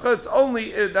krushavcha. It's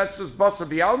only that's just basar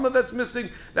bialma that's missing.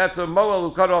 That's a moel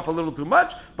who cut off a little too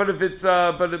much. But if it's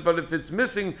but if it's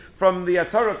missing from the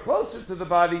atara closer to the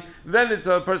body, then it's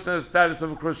a person has status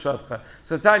of a krushavcha.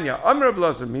 So Tanya, Amr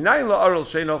Blazer, minayin lo arel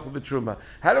shein ochel b'truma.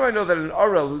 How do I know that an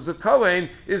arel who's a kohen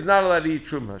is not allowed to eat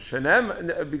truma?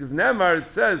 Because Nemar, it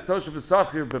says toshav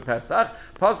v'sachir b'pesach.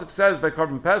 Pasuk says by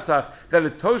Korban Pesach that a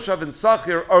toshav and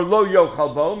sachir are lo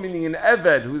yochal bo, meaning an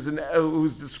eved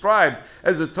who's described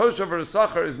as a toshav or a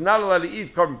sachir is not allowed to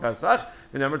eat Korban Pesach.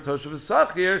 Remember toshav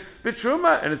v'sachir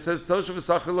b'truma, and it says toshav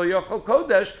v'sachir lo yochal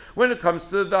kodesh when it comes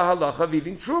to the halacha of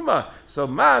eating truma. So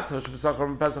ma toshav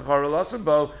v'sachir b'pesach are alasar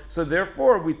bo. So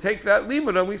therefore we take that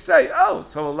limud and we say,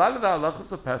 so a lot of the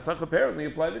halachas of Pesach apparently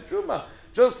apply to truma.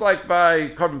 Just like by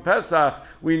Korban Pesach,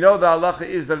 we know the halacha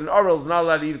is that an Arel is not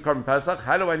allowed to eat Korban Pesach.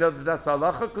 How do I know that that's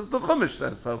halacha? Because the Chumash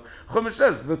says so. Chumash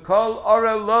says, "V'kol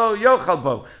Arel lo yochal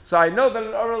bo." So I know that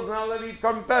an Arel is not allowed to eat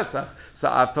Korban Pesach. So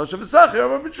Av Toshav V'Sachir,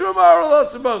 Amar B'Truma Arel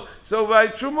also bo. So by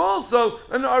Truma also,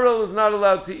 an Arel is not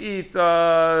allowed to eat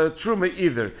Truma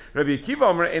either. Rabbi Akiva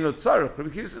Amar Einot Tzarech. Rabbi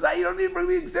Akiva says, you don't need to bring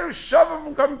the Gzeira Shava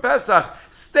from Korban Pesach.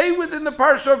 Stay within the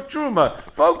parsha of Truma.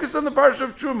 Focus on the parsha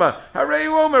of Truma. Harei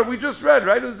Omer, we just read,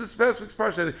 right? It was this past week's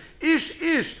parsha. Ish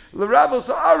l'Rabos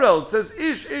Arel. It says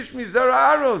Ish mizera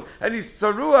Aaron, and he's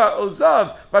Tzarua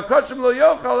Ozav Bakachim lo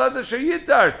yochal ad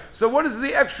sheyitar. So what is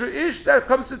the extra ish that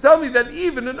comes to tell me that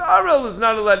even an Arel is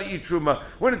not allowed to eat Truma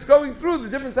when it's going through the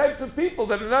different types of people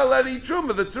that are not allowed to eat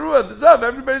Truma, the Tzarua, the Zav,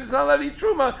 everybody that's not allowed to eat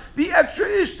Truma. The extra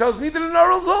ish tells me that an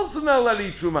Arel is also not allowed to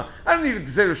eat Truma. I don't need a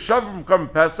Gzeira Shava from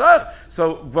Korban Pesach.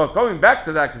 So, but going back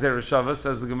to that Gzeira Shava,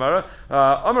 says the Gemara,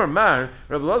 Amar Mar,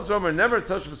 Rabbi Lazar Amar never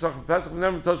touched V'Sachar Pesach,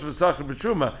 never touched V'Sachar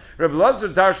B'Truma. Rabbi Lazar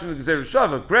darshan the Gzeira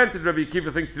Shava. Granted, Rabbi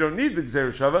Akiva thinks you don't need the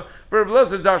Gzeira Shava, but Rabbi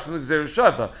Lazar darshan the Gzeira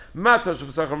Shava. Ma touched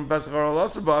V'Sachar Pesach Arel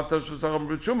Asarbo, Av touched V'Sachar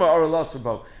B'Truma Arel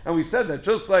Asarbo. And we said that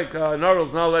just like an Arel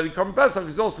is not allowed to eat Korban Pesach,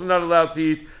 he's also not allowed to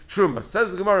eat Truma.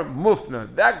 Says the Gemara,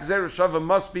 Mufna. That Gzeira Shava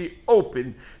must be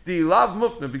open. The Lav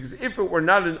Mufna, because if it were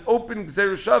not an open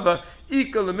Gzeira Shava,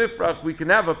 Ika Lemifrach, we can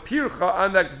have a pircha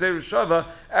on that Gzeira Shava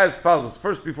as follows.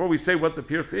 First, before we say what the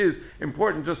pircha is,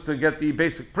 important just to get the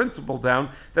basic principle down,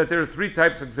 that there are three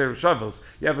types of Gzeira Shavos.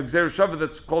 You have a Gzeira Shava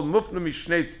that's called Mufna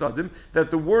Mishnei Tzadim,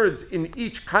 that the words in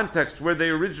each context where they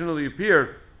originally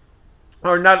appear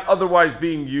are not otherwise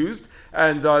being used,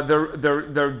 and they're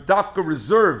dafka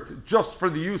reserved just for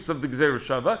the use of the Gzeira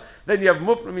Shava. Then you have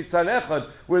Mufna Mitzad Echad,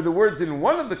 where the words in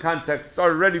one of the contexts are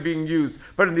already being used,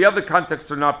 but in the other contexts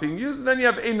are not being used. And then you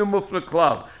have Einu Mufna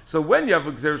Klal. So when you have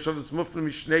a Gzeira Shava, it's Mufna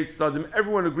Mishnei Tzadim,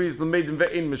 everyone agrees L'meidim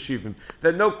ve'ein Meshivim.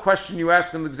 That no question you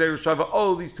ask in the Gzeira Shava,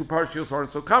 oh, these two parshios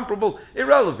aren't so comparable,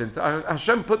 irrelevant.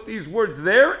 Hashem put these words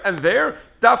there and there,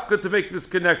 dafka to make this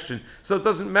connection. So it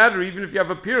doesn't matter, even if you have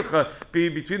a pircha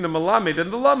between the malamed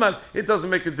and the lamad, it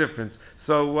doesn't make a difference.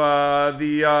 So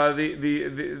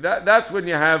that's when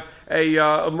you have a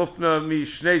mufna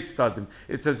mishnei tzadim.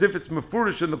 It's as if it's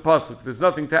mefurish in the pasuk. There's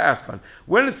nothing to ask on.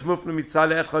 When it's mufna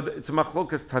mitzale echad, it's a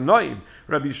machlokas tanoim.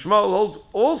 Rabbi Yishmael holds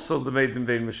also the meidim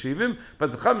vein meshivim,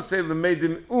 but the Chum say the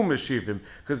meidim umeshivim.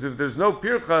 Because if there's no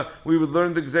pircha, we would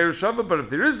learn the Gzeira Shava. But if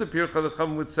there is a pircha, the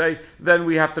Chum would say then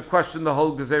we have to question the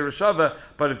whole Gzeira Shava.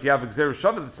 But if you have a Gzeira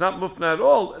Shava that's not mufna at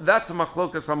all, that's a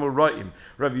machlokas amorayim.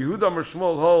 Rabbi Yehuda Amar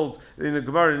Shmuel holds in the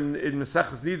Gemara in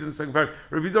Mesechus Nidin, the second part.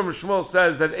 Rabbi Yehuda Amar Shmuel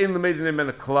says that ein l'meidin and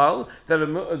a klal, that a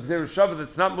Gzeira Shava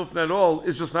that's not mufna at all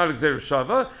is just not a Gzeira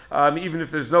Shava. Even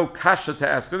if there's no kasha to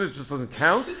ask on it, just doesn't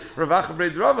count. Rav Acha Brei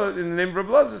Rava in the name of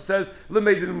Rabbi Lazar says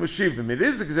l'meidin and meshivim. It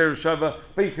is a Gzeira Shava,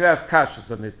 but you can ask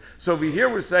kashas on it. So over here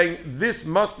we're saying this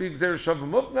must be Gzeira Shava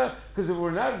mufna, because if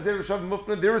we're not Gzeira Shava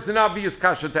mufna, there is an obvious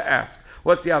kasha to ask.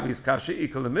 What's the obvious kasha?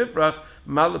 Ikal lemifrach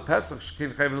mal pesach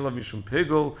shkin chayven lav mishum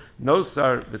pigul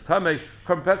nosar v'tamei.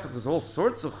 Korban Pesach is all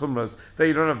sorts of chumras that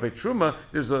you don't have by Truma.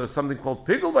 There's something called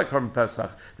pigul by Korban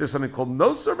Pesach. There's something called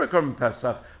nosar by Korban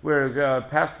Pesach, where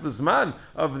past the zman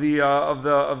of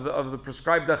the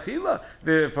prescribed achila.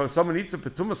 If someone eats a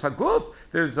petumas haguf,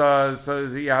 there's so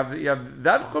you have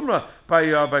that chumra by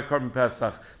Korban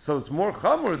Pesach. So it's more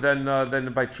chamur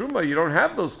than by Truma. You don't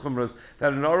have those chumras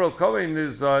that an oral kohen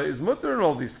is mutter and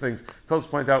all these things. Tols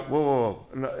point out, whoa.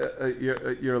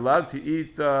 You're allowed to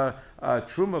eat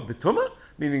truma b'tuma,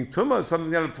 meaning tuma is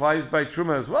something that applies by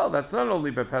truma as well. That's not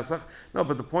only by Pesach. No,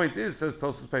 but the point is, says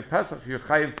Tosos, by Pesach you're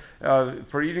chayiv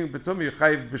for eating b'tuma, you're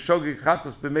chayiv b'shogeg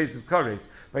chatos b'meiziv kares.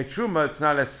 By truma it's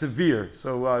not as severe.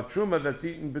 So truma that's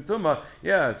eaten b'tuma,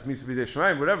 yeah, it's misa b'dei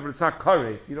shemayim, whatever, but it's not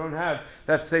kares. You don't have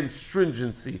that same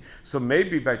stringency. So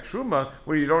maybe by truma,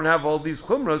 where you don't have all these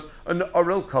chumras, an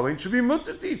Arel kohen should be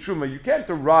mutter to eat truma. You can't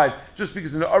arrive just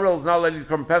because an Arel is not allowed to eat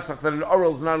Korban Pesach that an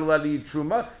Arel is not allowed to eat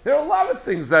truma. There are a lot of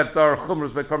things that are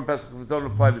chumras by Korban Pesach that don't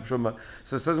apply to truma.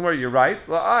 So it says where you're right.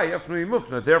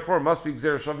 Mufna. Therefore, it must be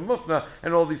Gzeira Shava mufna,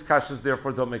 and all these kashas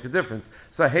therefore don't make a difference.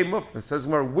 So hey mufna says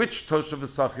where which toshav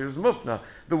v'sachir is mufna,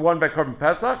 the one by Korban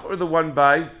Pesach or the one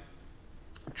by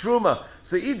Truma.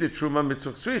 So either Truma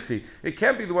mitzvah tzrichi. It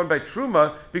can't be the one by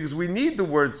Truma because we need the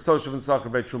words Toshav and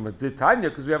Sachar by Truma. Ditanya,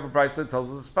 because we have a brayso that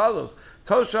tells us as follows.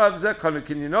 Toshav zeh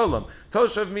kanakin yinolam.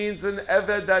 Toshav means an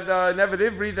Eved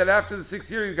Ivri that after the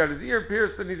 6th year he got his ear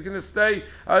pierced and he's going to stay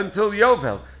until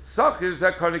Yovel. Sachir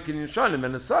zeh kanakin yishanim,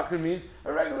 and a Sachir means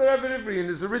a regular Eved Ivri in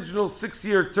his original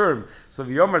 6-year term. So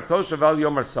Yomar Toshav al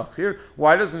Yomar Sachir.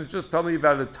 Why doesn't it just tell me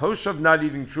about a Toshav not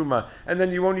eating Truma, and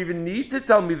then you won't even need to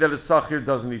tell me that a Sachir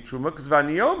doesn't eat Truma, because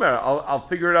Vani Omer, I'll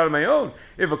figure it out on my own.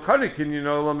 If a Kanikin,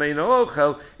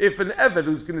 if an Eved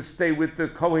who's going to stay with the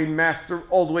Kohen master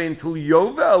all the way until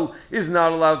Yovel is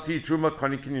not allowed to eat Truma,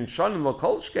 Kanikin Shanim Lo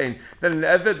Kolshkein, then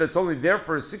an Eved that's only there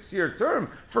for a 6-year term,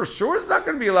 for sure is not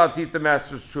going to be allowed to eat the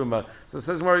master's Truma. So it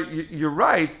says, you're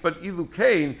right, but Ilu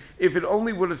Kain, if it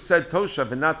only would have said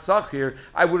Toshav and not Sachir,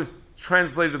 I would have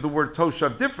translated the word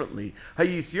toshav differently.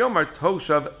 Hayis yomar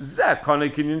toshav zeh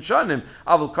kanei kinyan shanim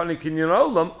aval kanei kinyan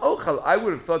olam ochel. I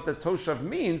would have thought that toshav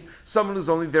means someone who's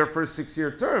only there for a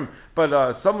 6-year term,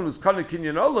 but someone who's kanei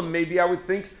kinyan olam, maybe I would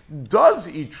think does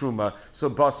eat truma. So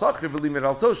basachir v'limed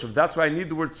al toshav. That's why I need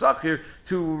the word sachir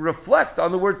to reflect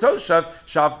on the word toshav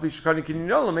shaf b'shkanei kinyan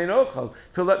olam ein ochel,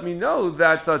 to let me know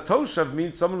that toshav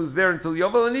means someone who's there until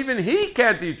yovel, and even he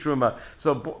can't eat truma.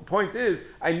 So point is,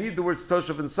 I need the words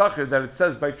toshav and sachir that it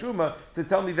says by Truma to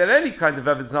tell me that any kind of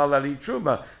Eved is not allowed to eat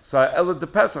Truma. So Ela de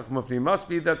Pesach Mufni must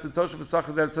be that the Toshav Pesach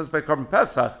that it says by Korban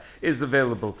Pesach is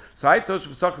available. So I Toshav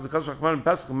Pesach the Kosher Chman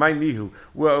Pesach my Nihu.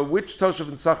 Which Toshav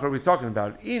and Sachar are we talking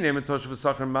about? Inem and Toshav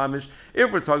Sachar Mamish. If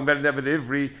we're talking about an Eved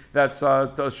Ivri that's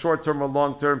a short term or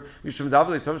long term, Mishum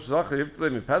Davle Toshav Sachar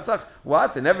Yivtlim Pesach.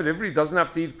 What? An Eved Ivri doesn't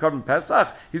have to eat Korban Pesach.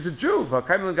 He's a Jew.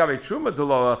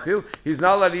 He's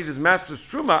not allowed to eat his master's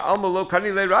Truma. Alma Lo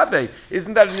Kani Le Rabbe.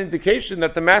 Isn't that an indication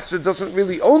that the master doesn't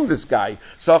really own this guy?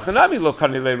 So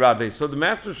the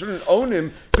master shouldn't own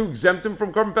him to exempt him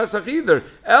from Korban Pesach either.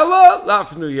 Ella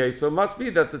lafnuye. So it must be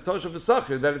that the Toshav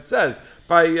V'Sachir that it says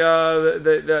by that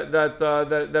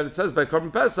it says by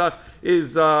Korban Pesach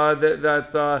is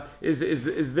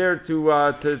is there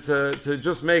to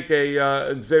just make a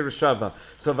Gzeira Shava.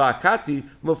 So va'akati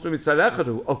muflim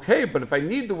mitzalechadu. Okay, but if I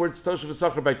need the words Toshav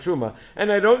V'Sachir by Truma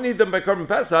and I don't need them by Korban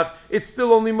Pesach, it's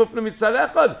still only muflim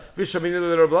mitzalechad. And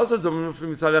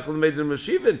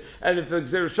if the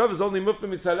Gzeira Shava is only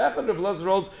muflim mitzalechad, Rav Elazar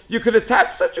holds you could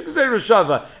attack such a Gzeira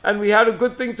Shava, and we had a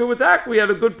good thing to attack. We had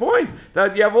a good point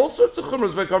that you have all sorts of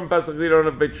chumras by Korban Pesach you don't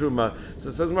have by Truma. So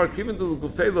it says Mark even to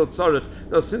Gufelo Tzarich.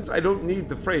 Now, since I don't need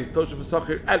the phrase Toshav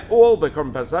V'Sachir at all by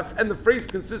Korban Pesach, and the phrase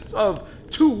consists of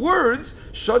 2 words,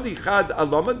 Shadi Chad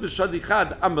Alamad v'Shadi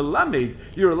Chad Amelamed,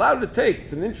 you're allowed to take.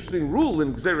 It's an interesting rule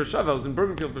in Gzeira Shava. I was in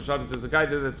Bergenfield for Shabbos. There's a guy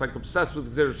there that's like obsessed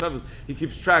with Gzeira Shavas. He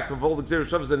keeps track of all the Gzeira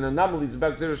Shavas and anomalies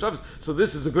about Gzeira Shavas. So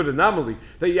this is a good anomaly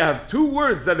that you have 2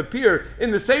 words that appear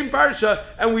in the same parsha,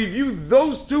 and we view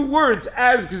those 2 words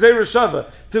as Gzeira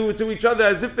Shava to each other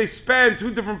as if they span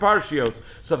 2 different parshios.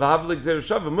 So v'havlik Gzeira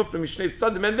Shava mufna mishnei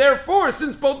tzadim, and therefore,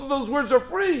 since both of those words are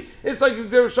free, it's like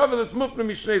Gzeira Shava that's mufna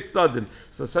mishnei tzadim.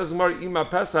 So it says Gemara ima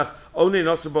Pesach onein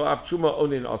asrba af truma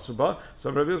onein asrba.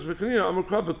 So Rabbi Yosef B'Chanina Amar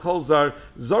Krav Kol Zar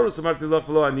Zorus Amarti Lach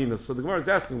V'Lo Aninos. So the Gemara is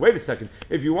asking, wait a second,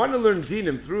 if you want to learn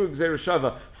dinim through Gzeira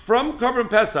Shava from Korban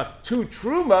Pesach to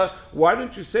Truma, why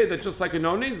don't you say that just like an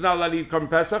onein is not allowed to eat Korban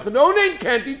Pesach, an onein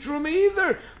can't eat Truma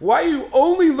either? Why are you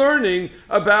only learning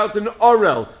about an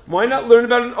Arel? Why not learn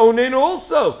about an onein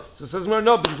also? So it says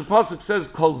no, because the pasuk says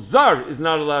Kol Zar is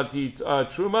not allowed to eat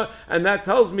Truma, and that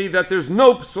tells me that there's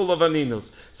no Pesul of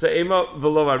Aninos. So Ema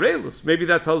V'Lo Arelus. Maybe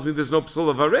that tells me there's no Pesul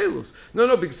of Arelus.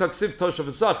 No, because Saksiv Toshav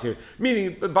V'Sachir.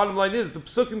 Meaning, the bottom line is, the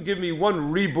Pesukim give me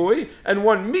 1 riboy and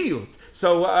 1 miut.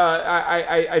 So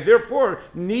I therefore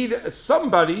need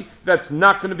somebody that's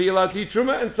not going to be allowed to eat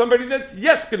Truma and somebody that's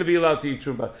yes going to be allowed to eat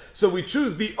Truma. So we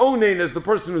choose the onein as the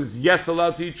person who's yes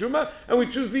allowed to eat Truma, and we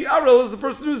choose the Arel as the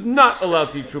person who's not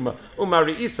allowed to eat Truma.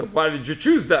 Umari Isa, why did you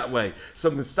choose that way? So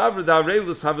Mistaver da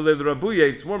Arelus Havilei Rabuye,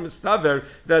 it's more Mistaver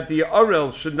that the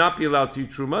Arel should not be allowed to eat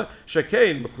Truma.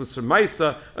 Shakein, B'chusar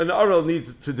Maisa, an Arel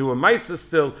needs to do a Maisa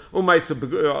still,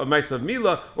 Maisa of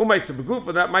Mila, Maisa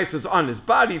Begufa, that Maisa is on his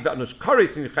body, V'anush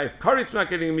Karis, and Yechayev Karis not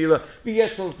getting a Mila,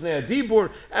 V'yeshel Pnei Adibur,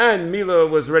 and Mila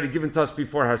was already given to us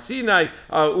before Har Sinai,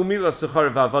 Umila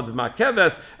Sechar V'avad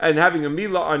Ma'keves, and having a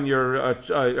Mila on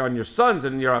your sons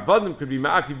and your Avadim could be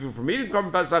Ma'akiv you from eating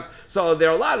Korban Pesach. So there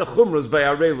are a lot of chumras by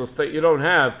Arelos that you don't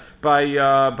have by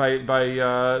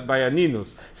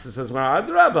Aninus. So it says,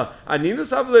 Adrabba,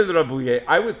 Aninus Avlei Rabuye.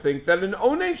 I would think that an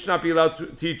onein should not be allowed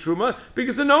to eat Truma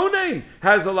because an onein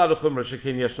has a lot of chumra.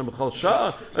 Shekein Yeshna B'chol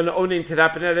Shah. An onein can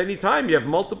happen at any time. You have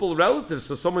multiple relatives,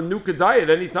 so someone new could die at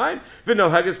any time. V'no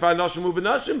Haggis Ba'anashim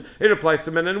U'Benashim. It applies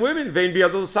to men and women. Vein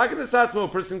B'yadol Sakin Esatzmo. A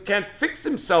person can't fix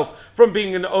himself from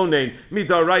being an onein.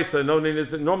 Midar Raisa. An onein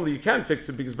is normally you can fix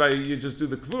it because you just do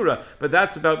the kvura, but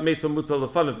that's about Mesa Mutal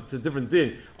Lefanav. It's a different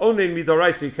din. Onein Midar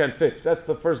Raisa you can't fix. That's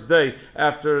the first day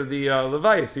after the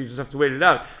Levaya, so you just have to wait it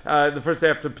out. the first day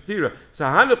after Petira. So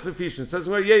Hanach Nefishin says,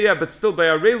 well, yeah, but still by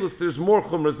Arelus there's more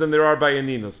Chumras than there are by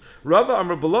Aninos. Rava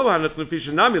Amar below Hanach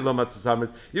Nefishin Nami Lo Matzah Samrit.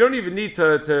 You don't even need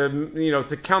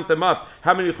to count them up.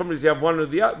 How many Chumras you have one or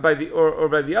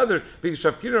by the other? Because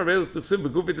Shavkina Arelus Tuchsim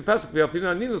Begufi to Pesach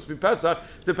V'Alfina Aninos B'Pesach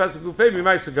to Pesach Gufei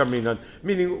Mimaisa Gaminan.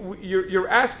 Meaning you're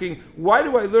asking, why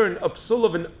do I learn a psul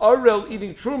of an Arel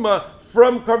eating Truma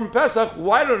from Korban Pesach?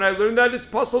 Why don't I learn that it's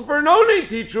possible for an Onei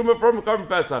to eat Truma from Korban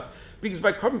Pesach? Because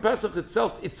by Korban Pesach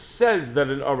itself, it says that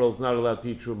an Arel is not allowed to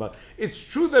eat Truma. It's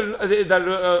true that an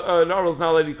Arel is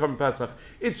not allowed to eat Korban Pesach.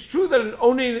 It's true that an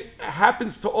Onei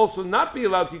happens to also not be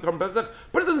allowed to eat Korban Pesach,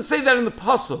 but it doesn't say that in the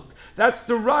Pasuk. That's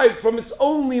derived from its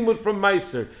own limud from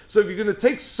Meiser. So if you're going to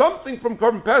take something from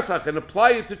Korban Pesach and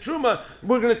apply it to Truma,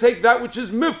 we're going to take that which is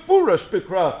mifurash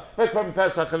bikra by Korban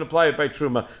Pesach and apply it by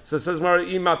Truma. So it says, Mara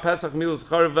ima Pesach milus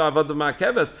charav avad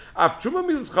ma'keves, af Truma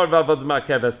milus charav avad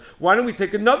ma'keves. Why don't we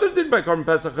take another din by Korban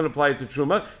Pesach and apply it to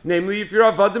Truma? Namely, if your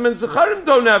avadim and zecharim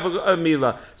don't have a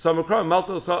mila. So Makra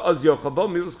malto az yochabo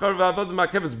milus charav avad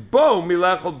ma'keves bo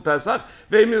milachol Pesach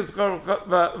ve milus charav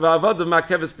avad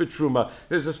ma'keves betruma.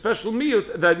 There's a special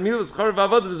miyut that milas charav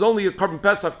avad is only a Korban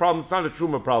Pesach problem. It's not a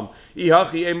Truma problem.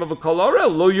 Ihachi aim of a kol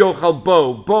Arel lo yochal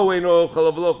bo ain't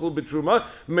ochal avlochul betruma.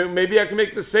 Maybe I can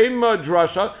make the same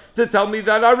drasha to tell me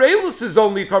that Arelus is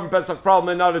only a Korban Pesach problem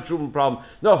and not a Truma problem.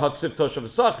 No, haksiv toshav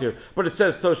asachir, but it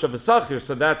says toshav asachir,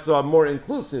 so that's more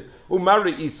inclusive.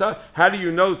 Umari Isa, how do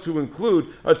you know to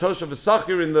include a toshav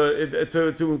asachir in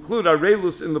the to include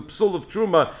Arelus in the psul of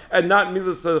Truma and not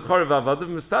milas charav avad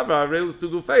mistava Arelus to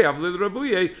gufei avlid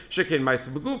rabuye shekin ma'isa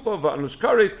begufo va'anush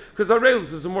kares, because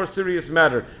Arelus is a more serious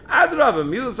matter. Adraba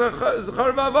milas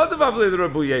charav avad avlid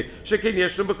rabuye shekin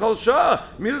yeshnu b'kol shah.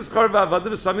 Milas charav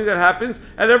avad is something that happens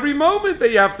at every moment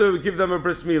that you have to give them a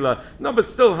bris milah. No, but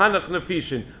still hanach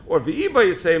nefishin or v'iba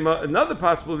yisema. Another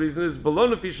possible reason is below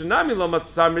nefishin nami lo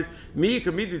matzamrit. It's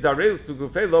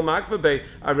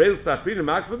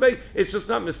just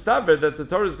not mistaver that the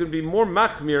Torah is going to be more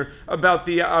machmir about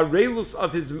the arelus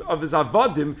of his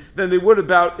avadim than they would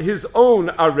about his own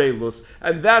arelus,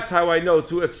 and that's how I know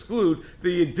to exclude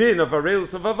the din of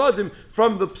arelus of avadim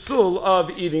from the psul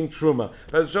of eating truma.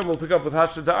 Hashem will pick up with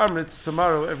Hashda Amrit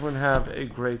tomorrow. Everyone have a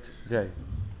great day.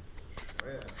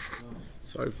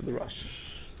 Sorry for the rush.